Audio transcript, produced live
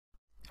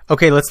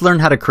Okay, let's learn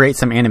how to create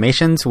some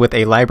animations with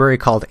a library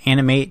called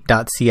Animate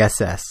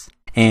CSS.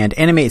 And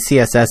Animate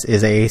CSS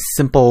is a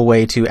simple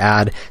way to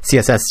add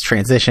CSS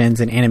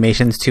transitions and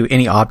animations to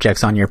any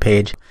objects on your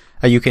page.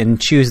 You can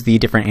choose the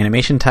different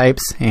animation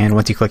types, and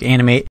once you click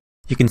Animate,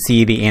 you can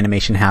see the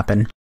animation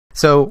happen.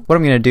 So what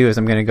I'm going to do is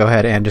I'm going to go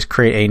ahead and just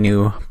create a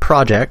new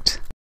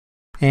project,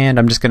 and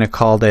I'm just going to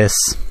call this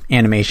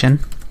Animation.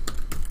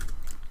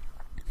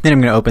 Then I'm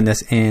going to open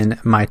this in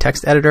my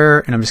text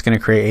editor, and I'm just going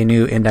to create a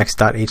new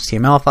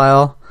index.html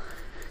file.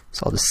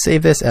 So I'll just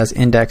save this as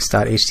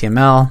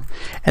index.html,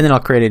 and then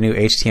I'll create a new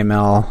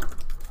HTML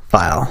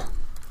file.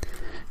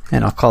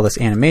 And I'll call this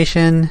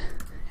animation.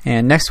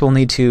 And next we'll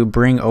need to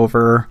bring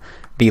over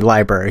the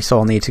library. So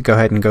I'll need to go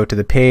ahead and go to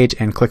the page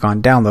and click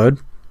on download.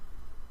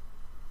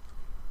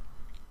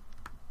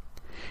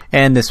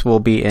 And this will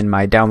be in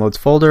my downloads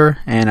folder,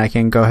 and I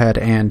can go ahead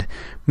and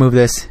move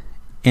this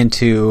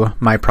into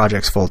my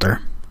projects folder.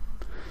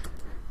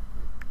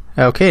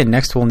 Okay,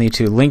 next we'll need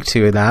to link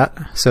to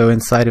that. So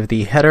inside of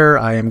the header,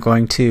 I am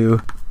going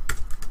to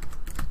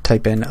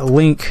type in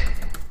link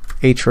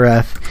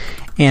href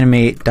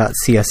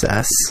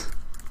animate.css.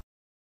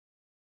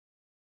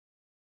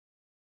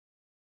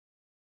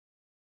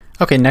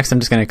 Okay, next I'm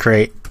just going to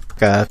create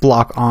a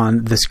block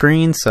on the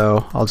screen,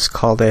 so I'll just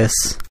call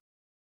this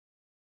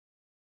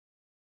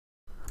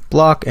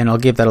block, and I'll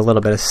give that a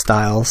little bit of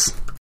styles.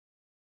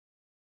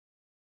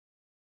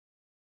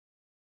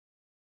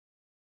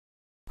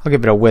 I'll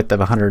give it a width of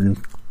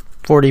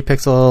 140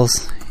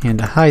 pixels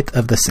and a height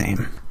of the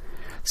same.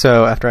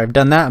 So after I've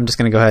done that, I'm just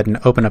going to go ahead and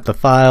open up the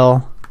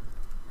file.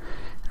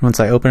 And once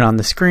I open it on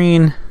the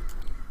screen,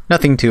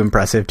 nothing too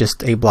impressive,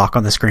 just a block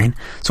on the screen.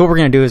 So what we're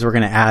going to do is we're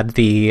going to add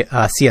the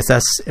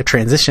CSS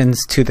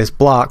transitions to this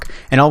block,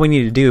 and all we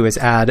need to do is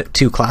add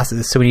two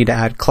classes. So we need to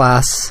add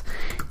class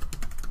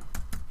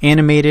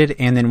animated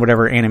and then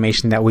whatever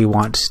animation that we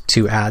want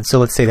to add. So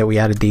let's say that we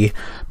added the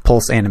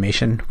pulse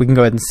animation. We can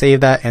go ahead and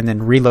save that and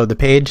then reload the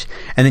page,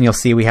 and then you'll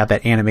see we have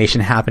that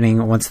animation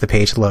happening once the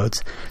page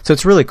loads. So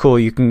it's really cool.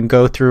 You can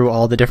go through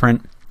all the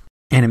different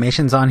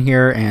animations on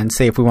here, and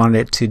say if we wanted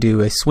it to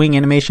do a swing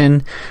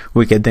animation,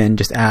 we could then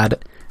just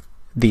add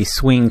the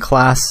swing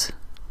class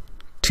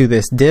to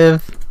this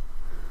div,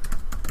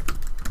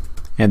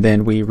 and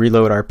then we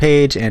reload our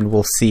page and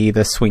we'll see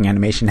the swing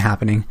animation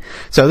happening.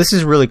 So this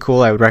is really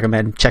cool. I would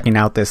recommend checking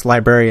out this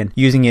library and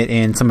using it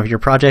in some of your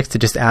projects to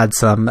just add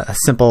some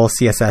simple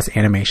CSS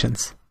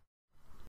animations.